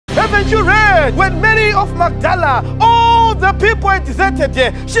Haven't you read when Mary of Magdala, all the people had deserted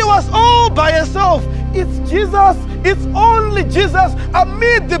her, she was all by herself. It's Jesus. It's only Jesus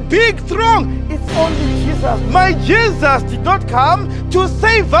amid the big throng. It's only Jesus. My Jesus did not come to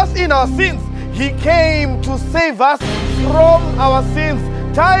save us in our sins. He came to save us from our sins.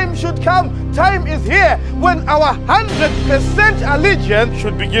 Time should come, time is here, when our 100% allegiance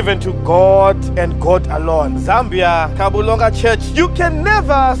should be given to God and God alone. Zambia Kabulonga Church, you can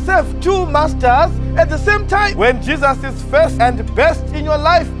never serve two masters at the same time. When Jesus is first and best in your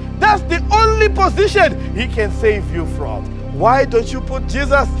life, that's the only position He can save you from. Why don't you put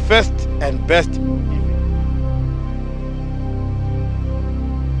Jesus first and best